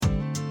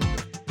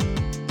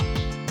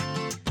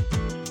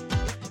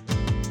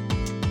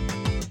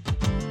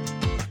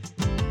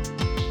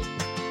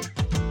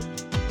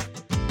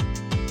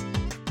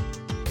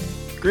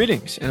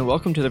Greetings, and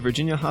welcome to the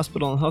Virginia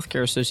Hospital and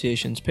Healthcare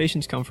Association's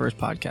Patients Come First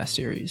podcast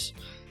series.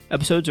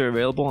 Episodes are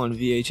available on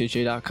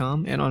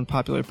VHHA.com and on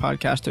popular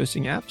podcast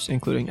hosting apps,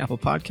 including Apple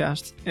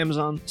Podcasts,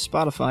 Amazon,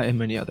 Spotify, and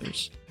many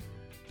others.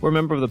 We're a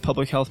member of the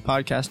Public Health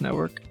Podcast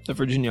Network, the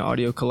Virginia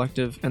Audio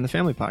Collective, and the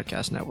Family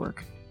Podcast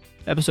Network.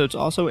 Episodes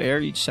also air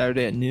each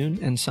Saturday at noon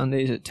and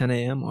Sundays at 10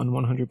 a.m. on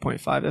 100.5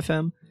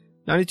 FM,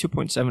 92.7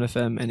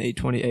 FM, and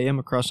 820 a.m.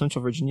 across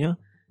Central Virginia,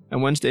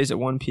 and Wednesdays at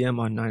 1 p.m.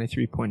 on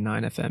 93.9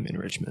 FM in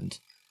Richmond.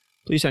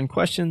 Please send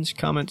questions,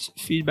 comments,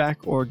 feedback,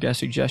 or guest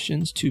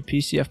suggestions to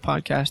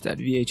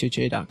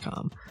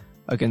pcfpodcast@vhha.com.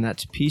 Again,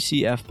 that's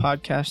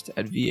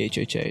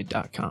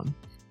pcfpodcast@vhha.com.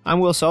 I'm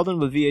Will Selden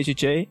with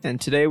VHHA,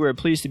 and today we're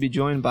pleased to be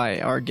joined by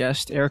our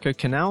guest, Erika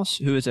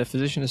Canouse, who is a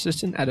physician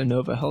assistant at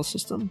Inova Health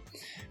System.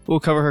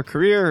 We'll cover her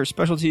career, her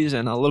specialties,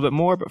 and a little bit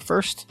more, but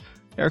first,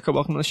 Erika,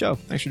 welcome to the show.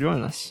 Thanks for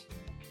joining us.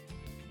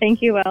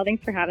 Thank you, Will.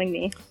 Thanks for having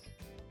me.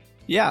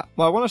 Yeah,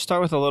 well, I want to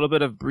start with a little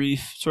bit of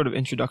brief sort of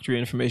introductory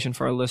information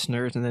for our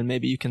listeners, and then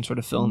maybe you can sort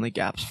of fill in the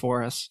gaps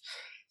for us.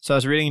 So I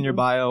was reading in your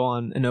bio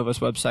on Inova's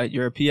website,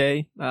 you're a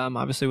PA,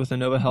 obviously with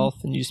Inova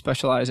Health, and you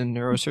specialize in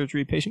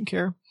neurosurgery patient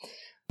care.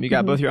 You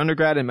got both your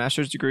undergrad and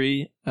master's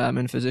degree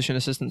in physician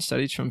assistant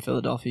studies from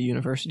Philadelphia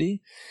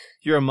University.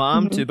 You're a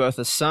mom to both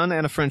a son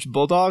and a French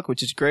bulldog,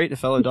 which is great, a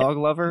fellow dog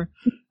lover,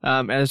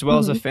 as well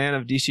as a fan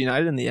of DC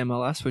United and the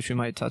MLS, which we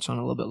might touch on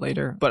a little bit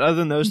later. But other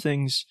than those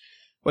things,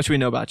 what should we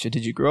know about you?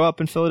 Did you grow up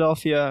in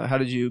Philadelphia? How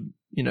did you,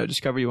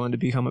 discover you wanted to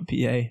become a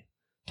PA?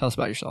 Tell us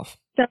about yourself.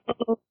 So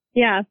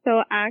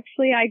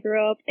actually I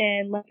grew up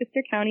in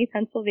Lancaster County,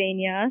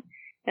 Pennsylvania,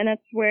 and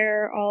that's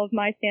where all of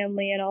my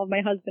family and all of my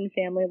husband's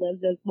family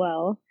lives as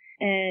well.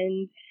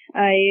 And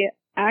I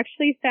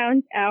actually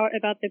found out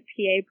about the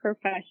PA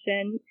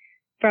profession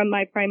from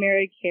my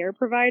primary care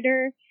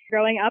provider.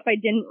 Growing up, I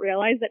didn't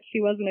realize that she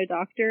wasn't a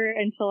doctor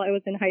until I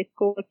was in high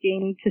school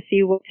looking to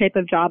see what type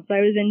of jobs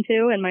I was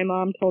into. And my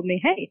mom told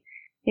me, hey,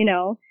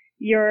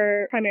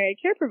 your primary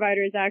care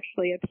provider is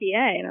actually a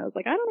PA. And I was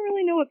like, I don't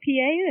really know what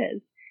PA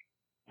is.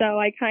 So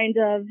I kind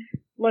of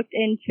looked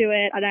into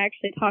it, and I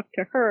actually talked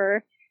to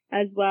her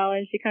as well.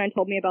 And she kind of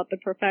told me about the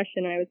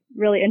profession. And I was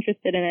really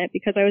interested in it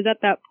because I was at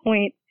that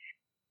point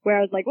where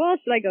I was like, well,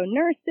 should I go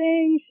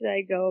nursing? Should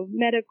I go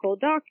medical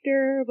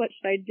doctor? What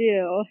should I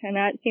do? And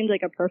that seemed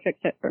like a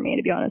perfect fit for me,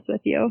 to be honest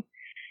with you.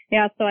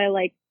 Yeah, so I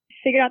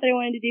figured out that I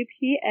wanted to do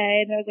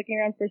PA, and I was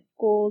looking around for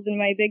schools, and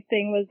my big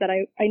thing was that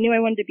I knew I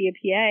wanted to be a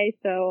PA,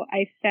 so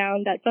I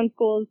found that some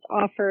schools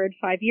offered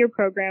 5-year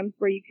programs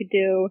where you could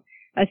do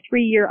a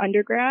 3-year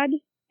undergrad,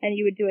 and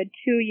you would do a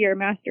 2-year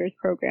master's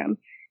program.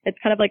 It's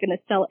kind of like an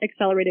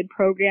accelerated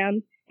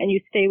program, and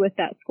you stay with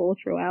that school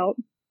throughout.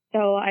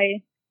 So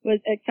I was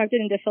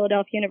accepted into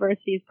Philadelphia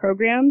University's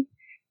program.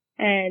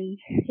 And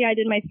yeah, I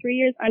did my 3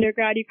 years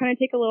undergrad. You kind of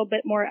take a little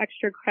bit more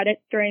extra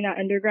credits during that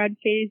undergrad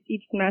phase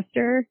each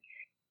semester.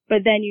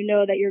 But then you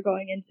know that you're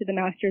going into the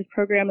master's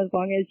program as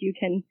long as you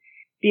can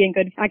be in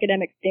good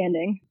academic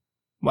standing.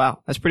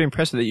 Wow. That's pretty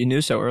impressive that you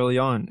knew so early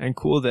on, and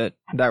cool that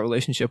that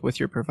relationship with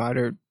your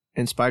provider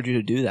inspired you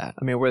to do that.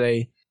 I mean, were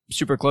they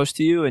super close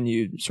to you and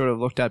you sort of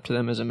looked up to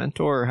them as a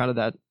mentor, or how did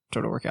that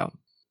sort of work out?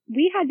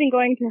 We had been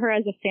going to her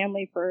as a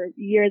family for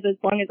years, as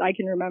long as I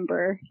can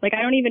remember. I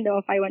don't even know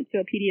if I went to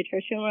a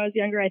pediatrician when I was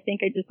younger. I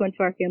think I just went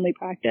to our family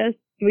practice.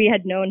 We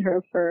had known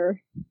her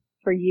for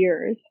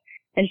years,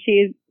 and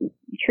she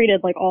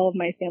treated all of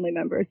my family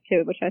members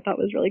too, which I thought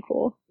was really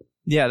cool.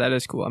 Yeah, that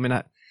is cool. I mean,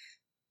 I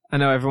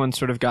know everyone's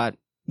sort of got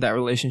that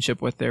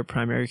relationship with their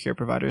primary care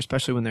provider,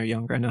 especially when they're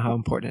younger. I know how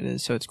important it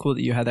is. So it's cool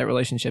that you had that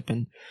relationship.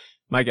 And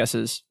my guess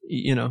is,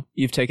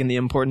 you've taken the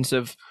importance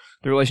of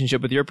the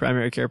relationship with your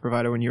primary care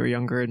provider when you were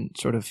younger and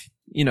sort of,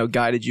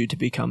 guided you to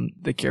become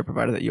the care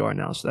provider that you are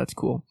now. So that's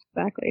cool.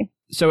 Exactly.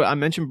 So I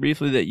mentioned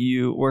briefly that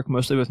you work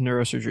mostly with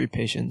neurosurgery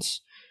patients.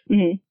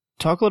 Mm-hmm.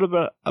 Talk a little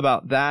bit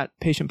about that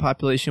patient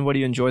population. What do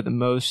you enjoy the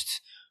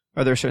most?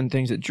 Are there certain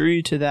things that drew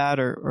you to that,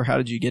 or how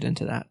did you get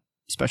into that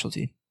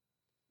specialty?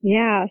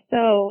 Yeah.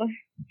 So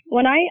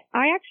when I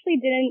went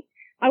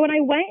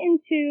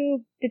into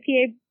the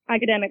PA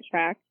academic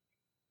track,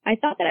 I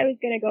thought that I was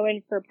going to go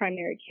in for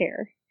primary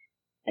care.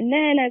 And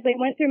then as I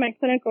went through my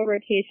clinical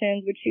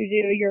rotations, which you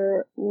do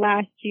your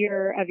last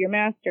year of your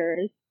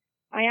master's,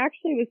 I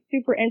actually was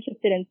super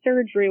interested in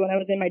surgery when I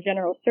was in my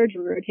general surgery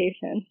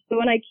rotation. So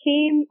when I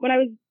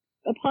was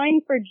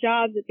applying for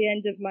jobs at the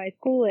end of my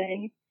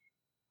schooling,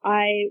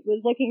 I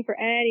was looking for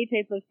any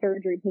type of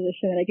surgery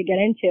position that I could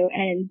get into.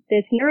 And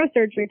this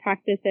neurosurgery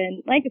practice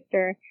in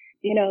Lancaster,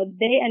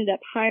 they ended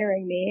up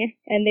hiring me,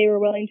 and they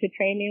were willing to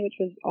train me, which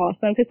was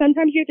awesome. Because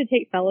sometimes you have to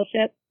take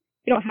fellowships.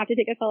 You don't have to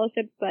take a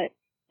fellowship, but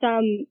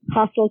some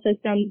hospital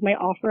systems might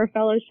offer a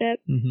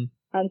fellowship,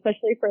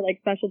 especially for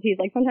specialties.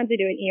 Sometimes they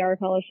do an ER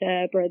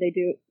fellowship or they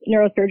do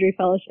neurosurgery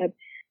fellowship,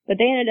 but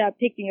they ended up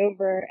taking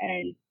over.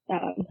 And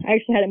I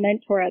actually had a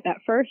mentor at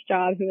that first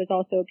job who was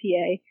also a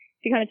PA.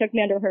 She kind of took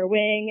me under her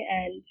wing,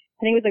 and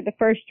I think it was the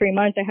first 3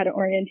 months I had an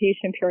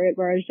orientation period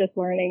where I was just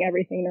learning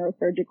everything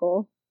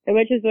neurosurgical,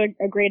 which is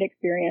a great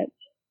experience.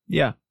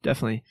 Yeah,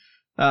 definitely.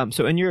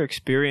 So in your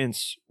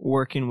experience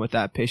working with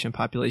that patient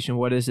population,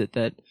 what is it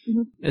that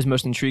is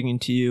most intriguing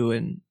to you?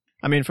 And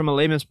I mean, from a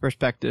layman's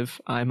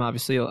perspective, I'm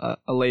obviously a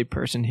lay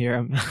person here.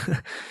 I'm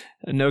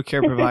a no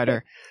care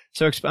provider.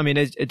 So, I mean,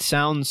 it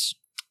sounds,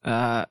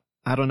 I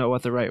don't know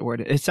what the right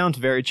word is. It sounds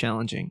very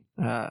challenging,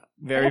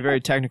 very,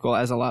 very technical,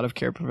 as a lot of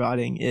care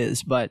providing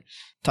is. But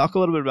talk a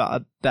little bit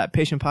about that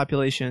patient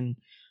population,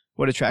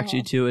 what attracts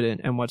you to it,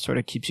 and what sort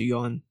of keeps you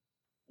going.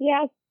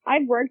 Yeah,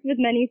 I've worked with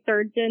many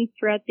surgeons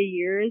throughout the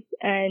years,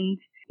 and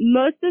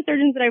most of the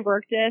surgeons that I've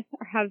worked with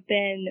have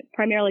been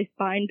primarily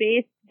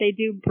spine-based. They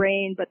do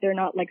brain, but they're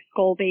not like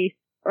skull-based,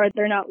 or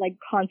they're not like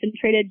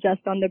concentrated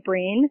just on the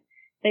brain.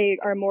 They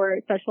are more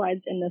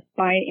specialized in the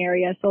spine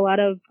area. So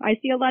I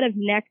see a lot of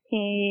neck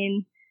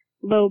pain,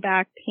 low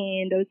back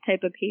pain, those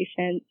type of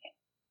patients.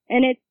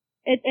 And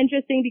it's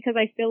interesting because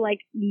I feel like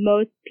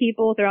most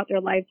people throughout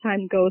their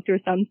lifetime go through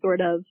some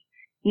sort of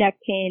neck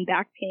pain,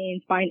 back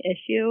pain, spine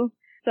issue.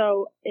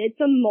 So it's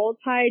a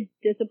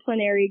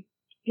multidisciplinary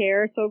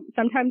care. So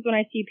sometimes when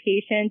I see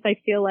patients, I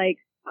feel like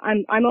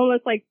I'm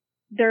almost like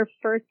their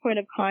first point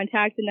of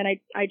contact, and then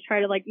I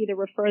try to like either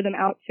refer them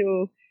out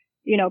to,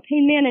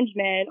 pain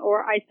management,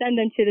 or I send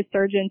them to the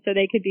surgeon so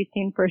they could be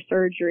seen for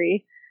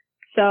surgery.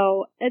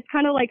 So it's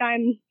kind of like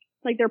I'm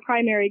like their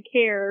primary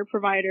care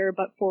provider,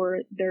 but for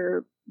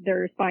their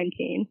spine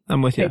pain.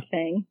 I'm with you.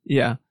 Thing.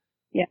 Yeah.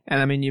 Yeah.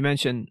 And I mean, you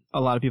mentioned a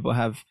lot of people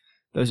have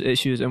those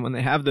issues, and when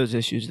they have those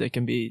issues, they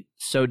can be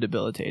so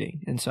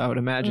debilitating. And so I would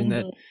imagine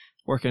that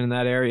working in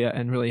that area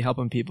and really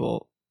helping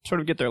people sort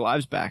of get their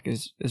lives back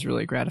is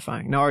really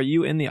gratifying. Now, are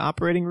you in the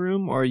operating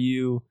room, or are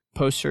you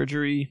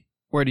post-surgery?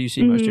 Where do you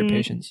see most of your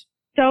patients?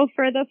 So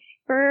for the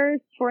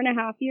first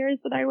 4.5 years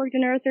that I worked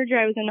in neurosurgery,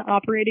 I was in the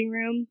operating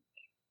room.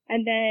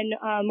 And then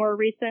more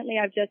recently,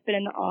 I've just been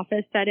in the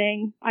office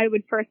setting. I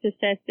would first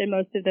assist in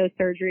most of those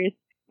surgeries,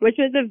 which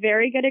was a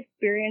very good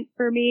experience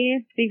for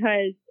me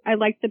because I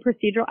like the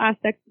procedural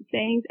aspects of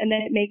things. And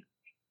then it makes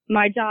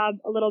my job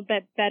a little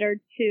bit better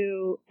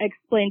to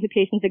explain to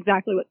patients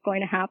exactly what's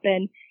going to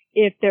happen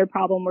if their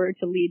problem were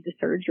to lead to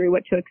surgery,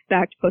 what to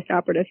expect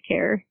post-operative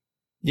care.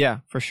 Yeah,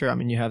 for sure. I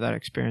mean, you have that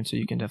experience, so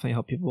you can definitely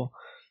help people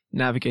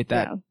navigate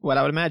that. Yeah. What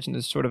I would imagine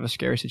is sort of a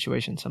scary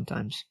situation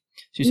sometimes.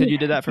 So you said you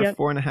did that for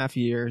 4.5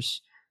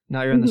 years.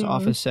 Now you're in this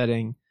office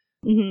setting.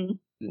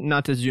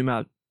 Not to zoom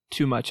out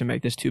too much and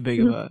make this too big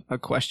of a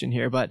question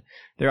here, but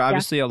there are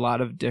obviously a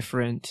lot of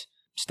different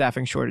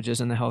staffing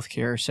shortages in the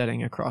healthcare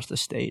setting across the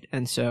state.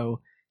 And so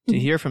to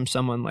hear from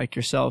someone like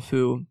yourself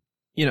who,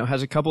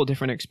 has a couple of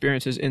different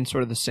experiences in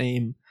sort of the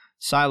same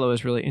silo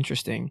is really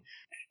interesting.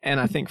 And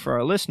I think for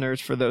our listeners,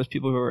 for those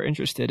people who are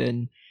interested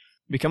in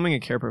becoming a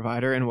care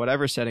provider in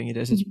whatever setting it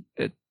is,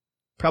 it's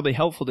probably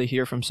helpful to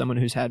hear from someone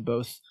who's had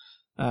both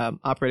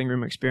operating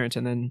room experience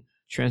and then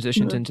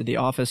transitions into the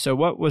office. So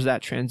what was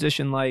that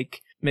transition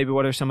like? Maybe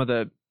what are some of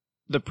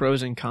the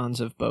pros and cons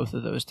of both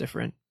of those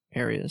different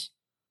areas?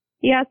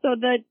 Yeah, so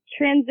the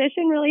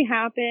transition really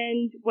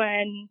happened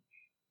when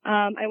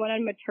I went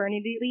on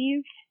maternity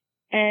leave,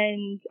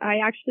 and I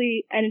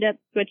actually ended up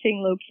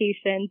switching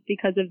locations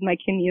because of my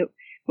commute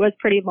was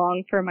pretty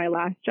long for my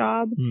last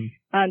job.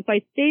 So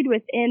I stayed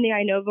within the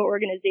Inova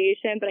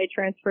organization, but I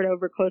transferred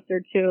over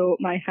closer to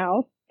my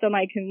house. So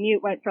my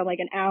commute went from like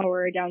an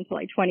hour down to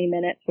like 20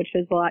 minutes, which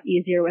is a lot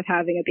easier with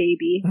having a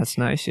baby. That's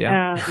nice,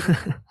 yeah.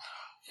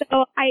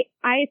 So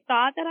I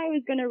thought that I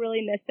was going to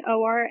really miss the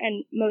OR,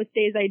 and most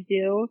days I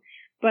do.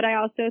 But I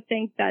also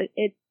think that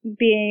it's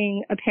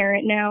being a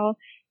parent now,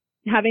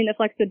 having the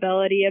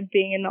flexibility of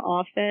being in the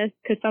office,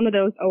 because some of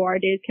those OR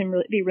days can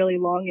be really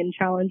long and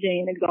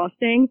challenging and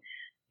exhausting.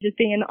 Just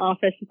being in the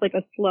office, just like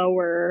a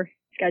slower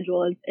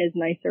schedule is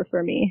nicer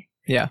for me.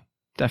 Yeah,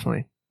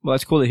 definitely. Well,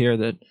 it's cool to hear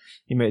that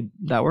you made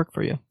that work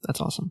for you.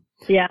 That's awesome.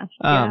 Yeah.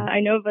 I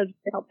know Nova's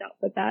helped out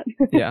with that.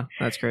 Yeah,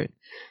 that's great.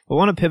 Well,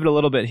 I want to pivot a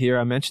little bit here.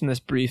 I mentioned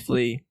this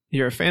briefly.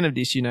 You're a fan of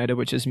DC United,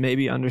 which is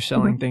maybe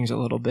underselling things a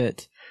little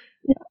bit.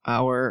 Yeah.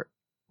 Our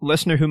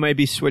listener who may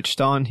be switched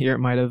on here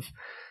might have,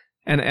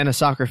 and a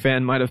soccer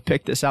fan might have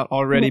picked this out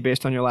already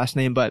based on your last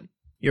name, but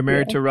you're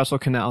married to Russell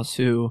Canouse,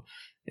 who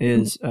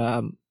is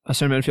a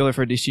center midfielder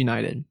for DC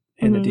United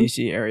in the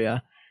DC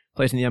area,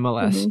 plays in the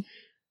MLS.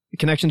 The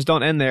connections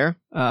don't end there.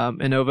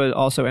 Inova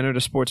also entered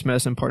a sports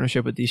medicine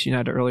partnership with DC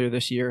United earlier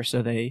this year,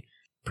 so they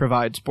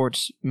provide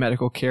sports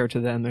medical care to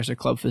them. There's a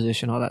club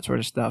physician, all that sort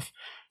of stuff.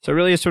 So it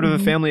really is sort of a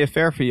family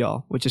affair for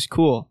y'all, which is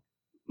cool.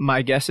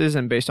 My guess is,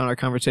 and based on our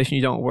conversation,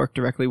 you don't work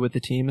directly with the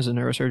team as a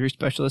neurosurgery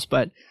specialist,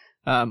 but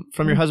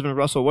from your husband,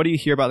 Russell, what do you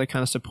hear about the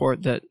kind of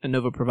support that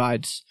Inova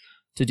provides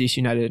to DC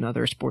United and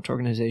other sports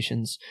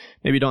organizations?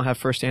 Maybe you don't have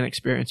firsthand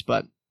experience,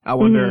 but I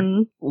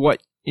wonder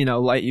what,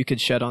 light you could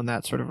shed on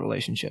that sort of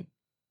relationship.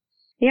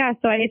 Yeah,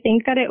 so I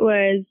think that it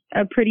was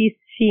a pretty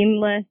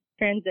seamless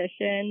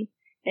transition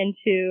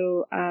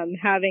into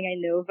having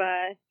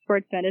Inova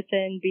Sports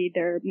Medicine be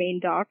their main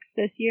docs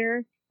this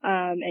year,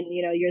 and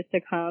years to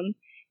come.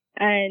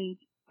 And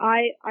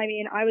I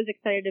was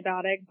excited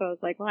about it because I was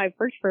like, well, I've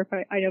worked for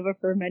Inova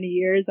for many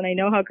years, and I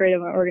know how great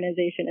of an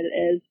organization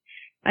it is.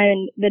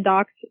 And the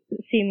docs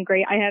seem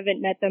great. I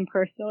haven't met them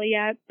personally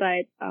yet,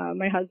 but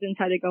my husband's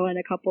had to go in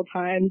a couple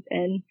times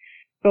and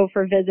go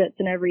for visits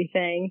and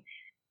everything.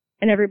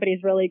 And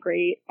everybody's really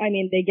great. I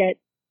mean, they get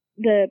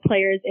the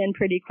players in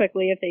pretty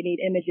quickly if they need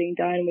imaging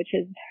done, which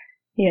is,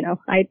 you know,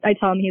 I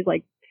tell him he's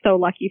like so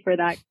lucky for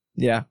that.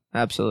 Yeah,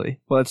 absolutely.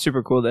 Well, it's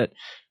super cool that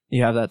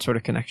you have that sort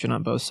of connection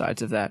on both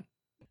sides of that.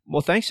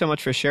 Well, thanks so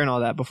much for sharing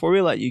all that. Before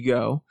we let you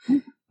go,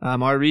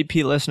 our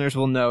repeat listeners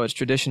will know it's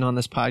tradition on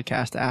this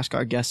podcast to ask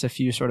our guests a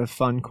few sort of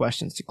fun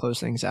questions to close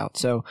things out.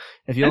 So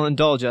if you'll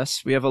indulge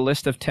us, we have a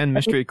list of 10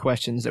 mystery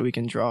questions that we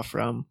can draw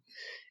from.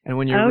 And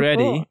when you're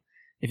ready, cool.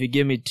 If you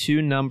give me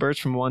 2 numbers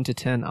from 1 to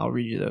 10, I'll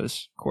read you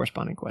those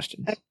corresponding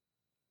questions.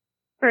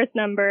 First,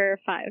 number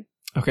 5.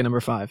 Okay,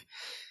 number 5.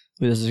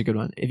 This is a good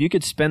one. If you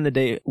could spend the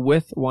day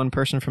with one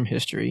person from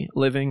history,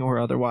 living or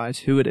otherwise,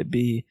 who would it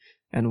be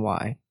and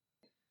why?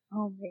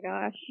 Oh my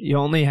gosh. You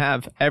only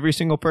have every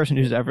single person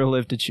who's ever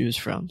lived to choose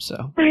from,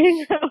 so. I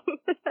know.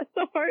 That's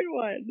a hard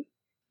one.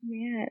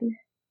 Man.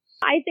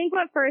 I think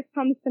what first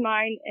comes to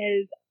mind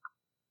is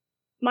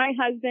my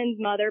husband's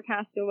mother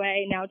passed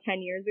away now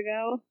 10 years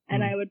ago,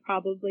 and I would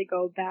probably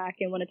go back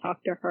and want to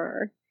talk to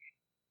her.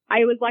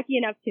 I was lucky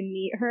enough to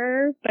meet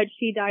her, but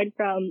she died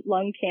from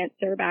lung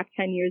cancer back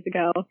 10 years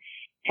ago,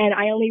 and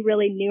I only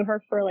really knew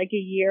her for like a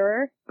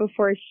year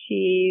before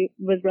she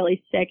was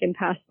really sick and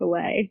passed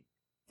away.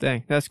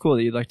 Dang, that's cool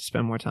that you'd like to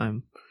spend more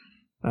time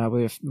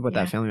with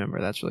that family member.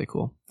 That's really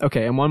cool.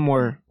 Okay, and one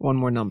more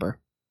number.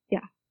 Yeah.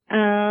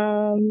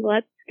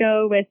 Let's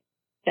go with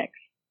 6.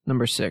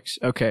 Number 6.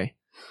 Okay.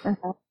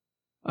 Uh-huh.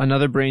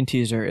 Another brain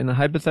teaser. In the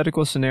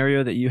hypothetical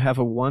scenario that you have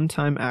a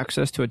one-time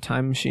access to a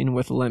time machine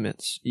with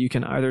limits, you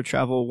can either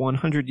travel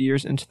 100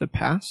 years into the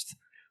past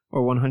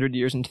or 100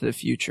 years into the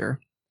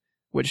future.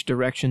 Which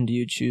direction do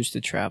you choose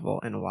to travel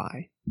and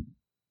why?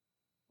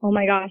 Oh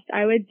my gosh,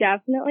 I would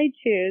definitely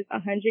choose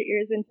 100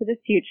 years into the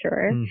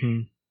future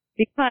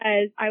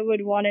because I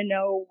would want to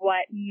know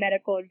what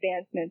medical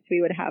advancements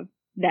we would have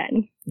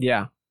then.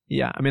 Yeah.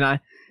 I mean,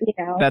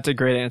 that's a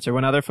great answer.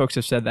 When other folks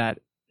have said that,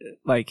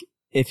 like,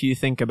 if you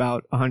think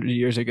about 100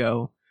 years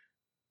ago,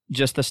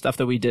 just the stuff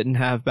that we didn't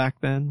have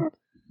back then,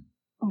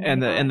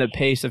 and the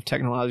pace of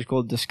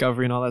technological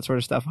discovery and all that sort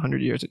of stuff,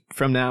 100 years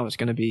from now is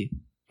going to be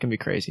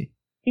crazy.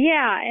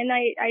 Yeah, and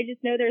I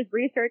just know there's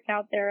research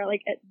out there,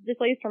 like, just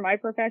at least for my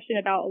profession,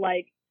 about,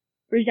 like,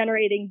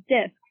 regenerating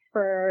discs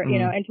for, you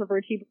know,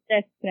 intervertebral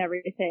discs and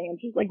everything. And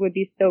just, like, would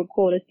be so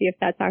cool to see if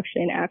that's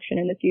actually in action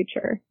in the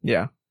future.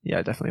 Yeah,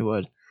 I definitely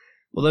would.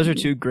 Well, those are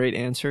 2 great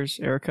answers,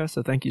 Erika,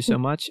 so thank you so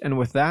much. And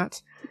with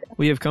that,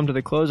 we have come to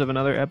the close of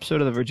another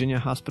episode of the Virginia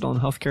Hospital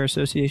and Healthcare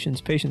Association's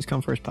Patients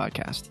Come First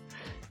podcast.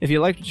 If you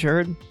liked what you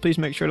heard, please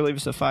make sure to leave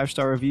us a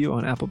 5-star review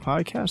on Apple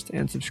Podcasts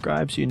and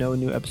subscribe so you know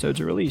when new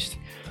episodes are released.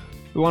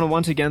 We want to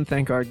once again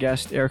thank our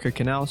guest, Erika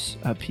Canouse,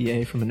 a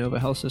PA from Inova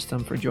Health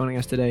System, for joining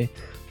us today.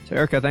 So,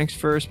 Erika, thanks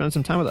for spending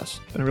some time with us.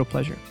 It's been a real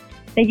pleasure.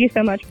 Thank you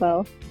so much,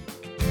 Bo.